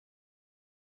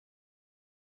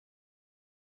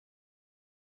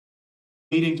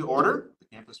Meeting to order, the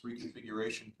Campus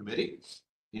Reconfiguration Committee.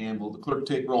 And will the clerk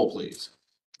take roll, please?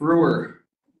 Brewer.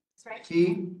 That's right.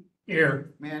 Key.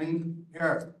 Here. Manning.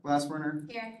 Here.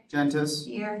 Glasswerner. Here. Gentis.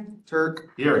 Here. Turk.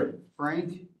 Here.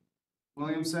 Frank.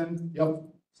 Williamson. Yep.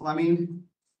 Fleming.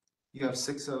 You have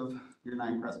 6 of your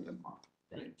 9 present.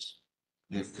 Right.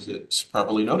 If it's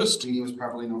properly noticed, Meeting was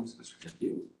properly noticed.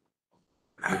 we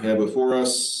have before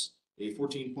us a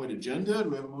 14-point agenda.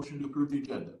 Do we have a motion to approve the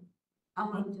agenda?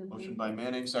 I'll move to. Motion by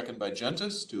Manning, second by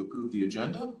Gentis to approve the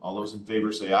agenda. All those in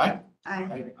favor say aye.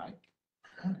 Aye. Aye.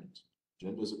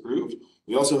 Agenda is approved.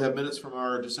 We also have minutes from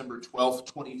our December 12th,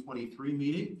 2023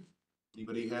 meeting.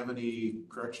 Anybody have any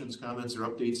corrections, comments, or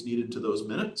updates needed to those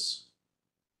minutes?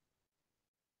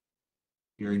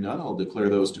 Hearing none, I'll declare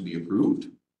those to be approved.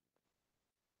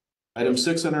 Item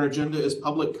 6 on our agenda is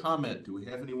public comment. Do we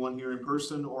have anyone here in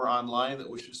person or online that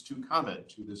wishes to comment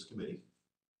to this committee?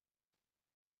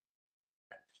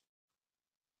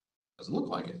 Doesn't look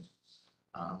like it.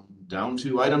 Down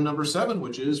to item number 7,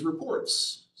 which is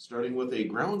reports, starting with a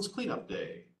grounds cleanup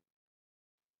day.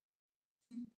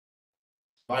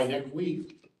 By next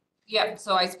week. Yep,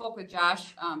 so I spoke with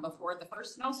Josh before the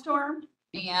first snowstorm,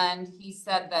 and he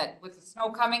said that with the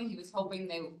snow coming, he was hoping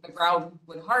the ground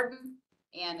would harden.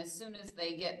 And as soon as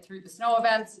they get through the snow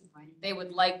events, they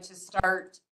would like to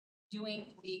start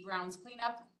doing the grounds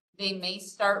cleanup. They may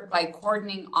start by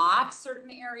cordoning off certain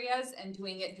areas and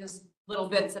doing it just little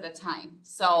bits at a time.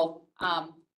 So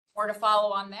more to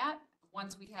follow on that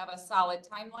once we have a solid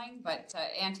timeline, but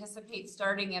anticipate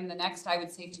starting in the next, I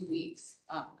would say, 2 weeks.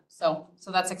 So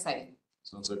that's exciting.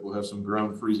 Sounds like we'll have some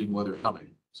ground freezing weather coming.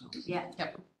 So. Yeah.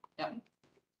 Yep.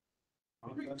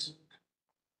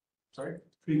 Sorry?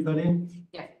 Tree cutting?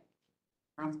 Yeah.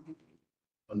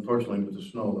 Unfortunately, with the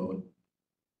snow though.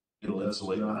 It'll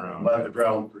insulate the ground. Let the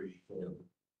ground free.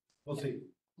 We'll see.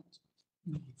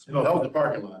 It'll help the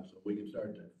parking lot, so we can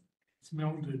start there. It's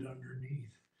melted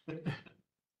underneath.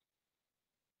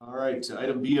 All right,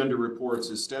 item B under reports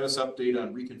is status update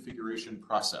on reconfiguration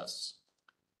process.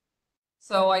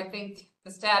 So I think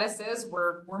the status is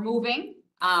we're moving.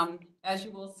 As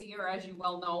you will see, or as you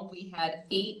well know, we had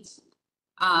 8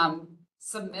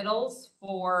 submittals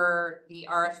for the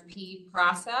RFP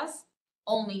process,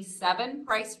 only 7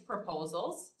 price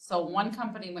proposals. So one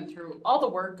company went through all the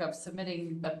work of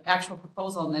submitting the actual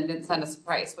proposal and then didn't send us a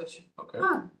price, which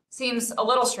seems a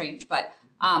little strange, but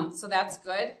so that's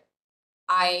good.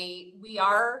 We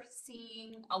are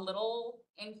seeing a little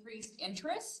increased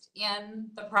interest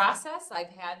in the process. I've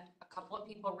had a couple of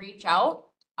people reach out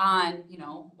on,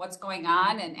 what's going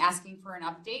on and asking for an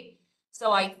update.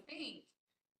 So I think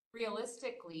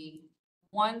realistically,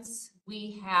 once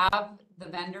we have the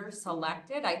vendor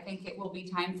selected, I think it will be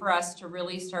time for us to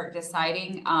really start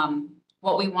deciding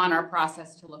what we want our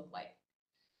process to look like.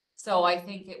 So I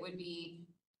think it would be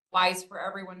wise for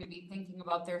everyone to be thinking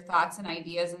about their thoughts and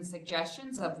ideas and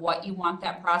suggestions of what you want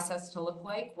that process to look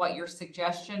like, what your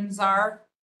suggestions are.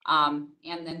 And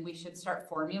then we should start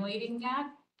formulating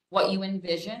that, what you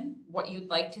envision, what you'd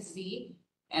like to see.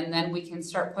 And then we can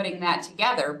start putting that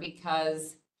together,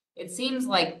 because it seems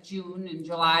like June and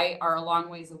July are a long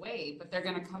ways away, but they're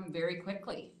going to come very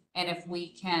quickly. And if we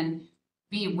can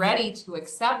be ready to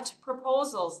accept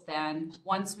proposals, then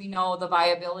once we know the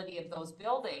viability of those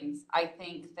buildings, I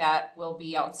think that will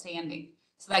be outstanding.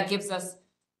 So that gives us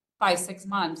 5-6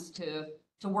 months to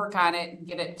work on it and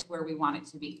get it to where we want it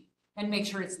to be and make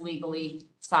sure it's legally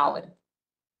solid.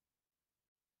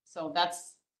 So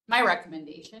that's my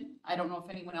recommendation. I don't know if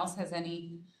anyone else has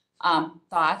any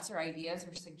thoughts or ideas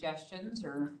or suggestions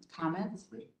or comments.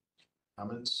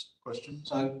 Comments,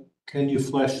 questions? Can you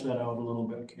flesh that out a little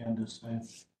bit, Candace?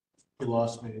 You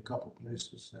lost me a couple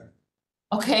places there.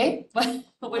 Okay,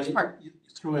 which part? You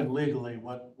threw in legally,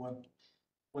 what's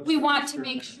We the want to concern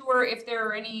make there? sure if there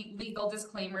are any legal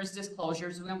disclaimers,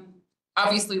 disclosures, we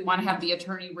obviously want to have the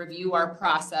attorney review our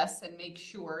process and make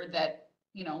sure that,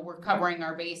 we're covering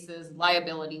our bases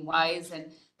liability wise,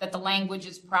 and that the language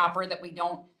is proper, that we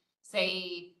don't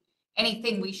say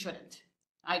anything we shouldn't.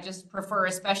 I just prefer,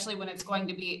 especially when it's going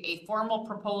to be a formal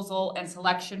proposal and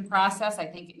selection process, I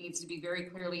think it needs to be very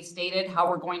clearly stated how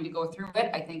we're going to go through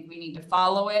it. I think we need to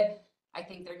follow it. I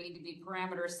think there need to be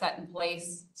parameters set in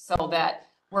place so that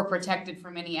we're protected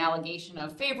from any allegation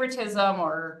of favoritism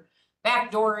or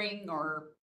backdooring or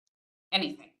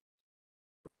anything.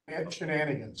 And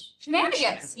shenanigans.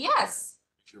 Shenanigans, yes.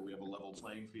 Make sure we have a level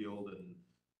playing field and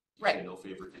Right. no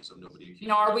favoritism, nobody.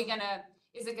 Are we gonna,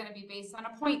 Is it gonna be based on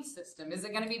a point system? Is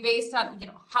it gonna be based on,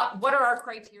 what are our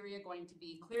criteria going to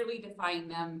be? Clearly define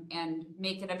them and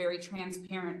make it a very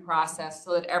transparent process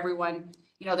so that everyone,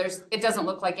 it doesn't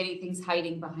look like anything's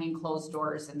hiding behind closed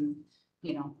doors and,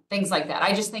 things like that.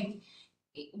 I just think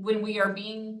when we are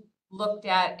being looked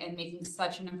at and making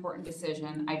such an important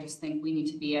decision, I just think we need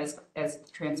to be as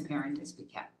transparent as we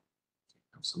can.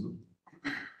 Absolutely.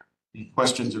 Any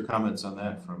questions or comments on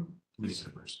that from committee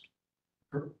members?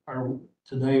 Are,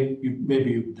 tonight,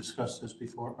 maybe you've discussed this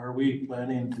before, are we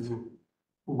planning to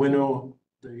winnow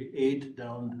the 8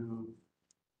 down to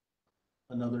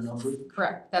another number?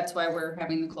 Correct. That's why we're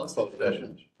having the closed Closed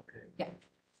session. sessions.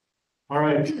 All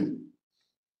right,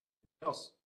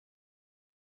 Else?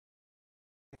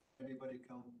 Anybody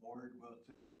come forward with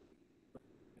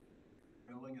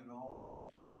building at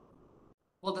all?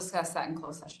 We'll discuss that in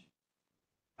closed session.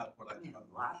 That's what I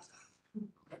thought.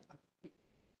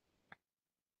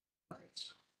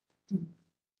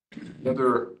 Any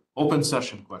other open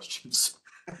session questions?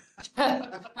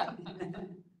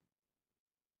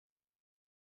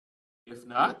 If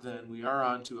not, then we are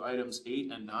on to items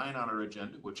 8 and 9 on our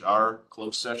agenda, which are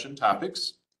closed session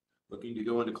topics. Looking to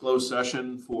go into closed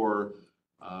session for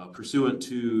pursuant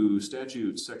to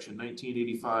statute section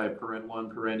 1985, paren 1,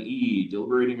 paren E,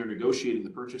 deliberating or negotiating the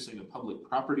purchasing of public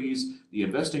properties, the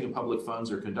investing of public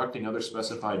funds, or conducting other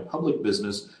specified public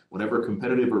business whenever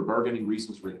competitive or bargaining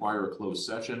reasons require a closed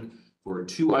session. For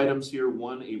 2 items here,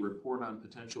 1, a report on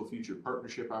potential future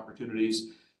partnership opportunities,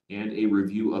 and a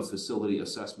review of facility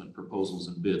assessment proposals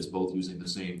and bids, both using the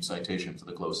same citation for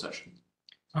the closed session.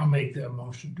 I'll make that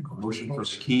motion to go. Motion from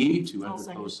Key to I'll enter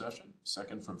second. closed session,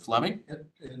 second from Fleming.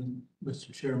 and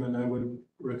Mr. Chairman, I would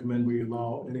recommend we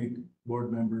allow any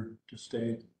board member to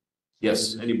stay.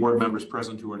 Yes, any board members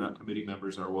present who are not committee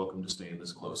members are welcome to stay in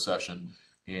this closed session.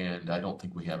 And I don't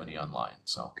think we have any online,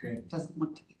 so, Okay. Doesn't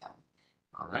look to be that.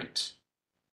 all right.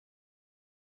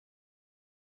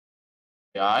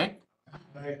 Aye.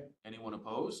 Aye. Anyone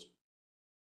opposed?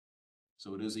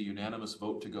 So it is a unanimous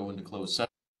vote to go into closed session.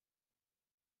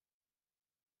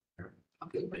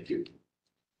 Okay, thank you.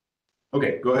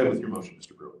 Okay, go ahead with your motion,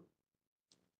 Mr. Brewer.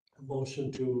 A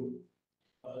motion to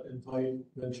invite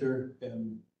Venture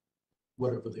and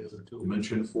whatever the other 2.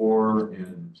 Dimension 4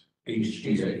 and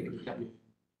HGA.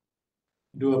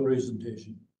 Do a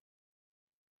presentation.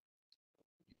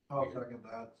 I'll second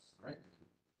that. Right.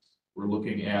 We're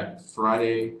looking at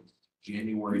Friday,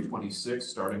 January 26th,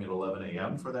 starting at 11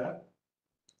 a.m. for that.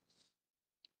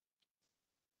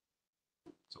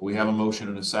 So we have a motion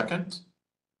and a second.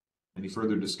 Any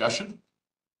further discussion?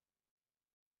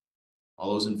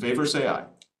 All those in favor say aye.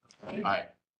 Aye.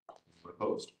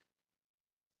 Opposed?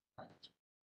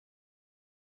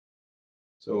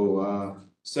 So,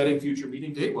 setting future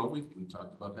meeting date, well, we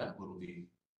talked about that. It'll be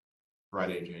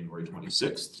Friday, January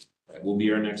 26th. That will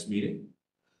be our next meeting.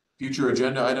 Future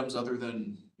agenda items other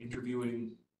than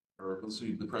interviewing or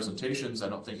listening to the presentations, I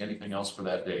don't think anything else for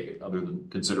that day, other than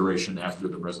consideration after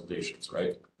the presentations,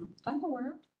 right? I'm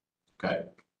aware. Okay,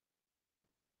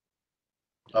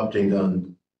 Update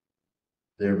on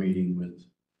their meeting with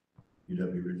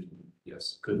UW Richland.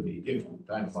 yes, Could be, if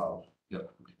time allows.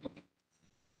 yep,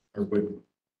 Or with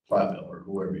Platteville or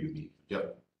whoever you meet.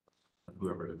 yep.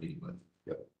 Whoever to meet with,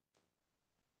 yep.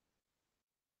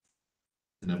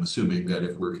 And I'm assuming that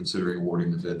if we're considering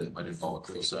awarding the bid, that might involve a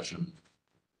closed session.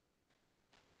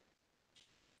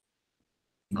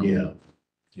 Yeah.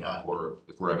 Yeah, or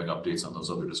if we're having updates on those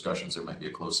other discussions, there might be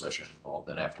a closed session involved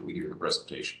then after we hear the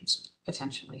presentations,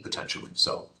 Potentially. potentially,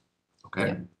 so. Okay,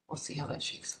 Yep. We'll see how that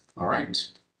shakes. all right.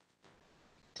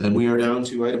 Then we are down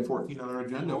to item 14 on our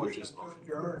agenda, which is.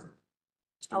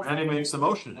 Randy makes the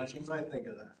motion. What should I think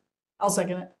of that? I'll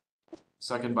second it.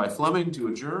 Second by Fleming to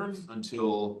adjourn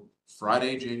until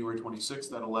Friday, January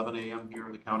 26th at 11 a.m. here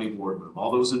in the county boardroom. All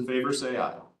those in favor say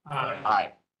aye. Aye.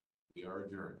 Aye. We are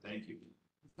adjourned. Thank you.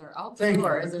 They're out Thank you.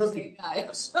 doors. They're saying aye.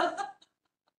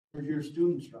 Where's your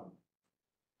students from?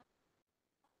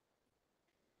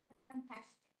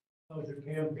 How's your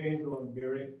campaign going,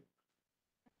 Gary?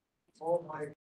 Oh, my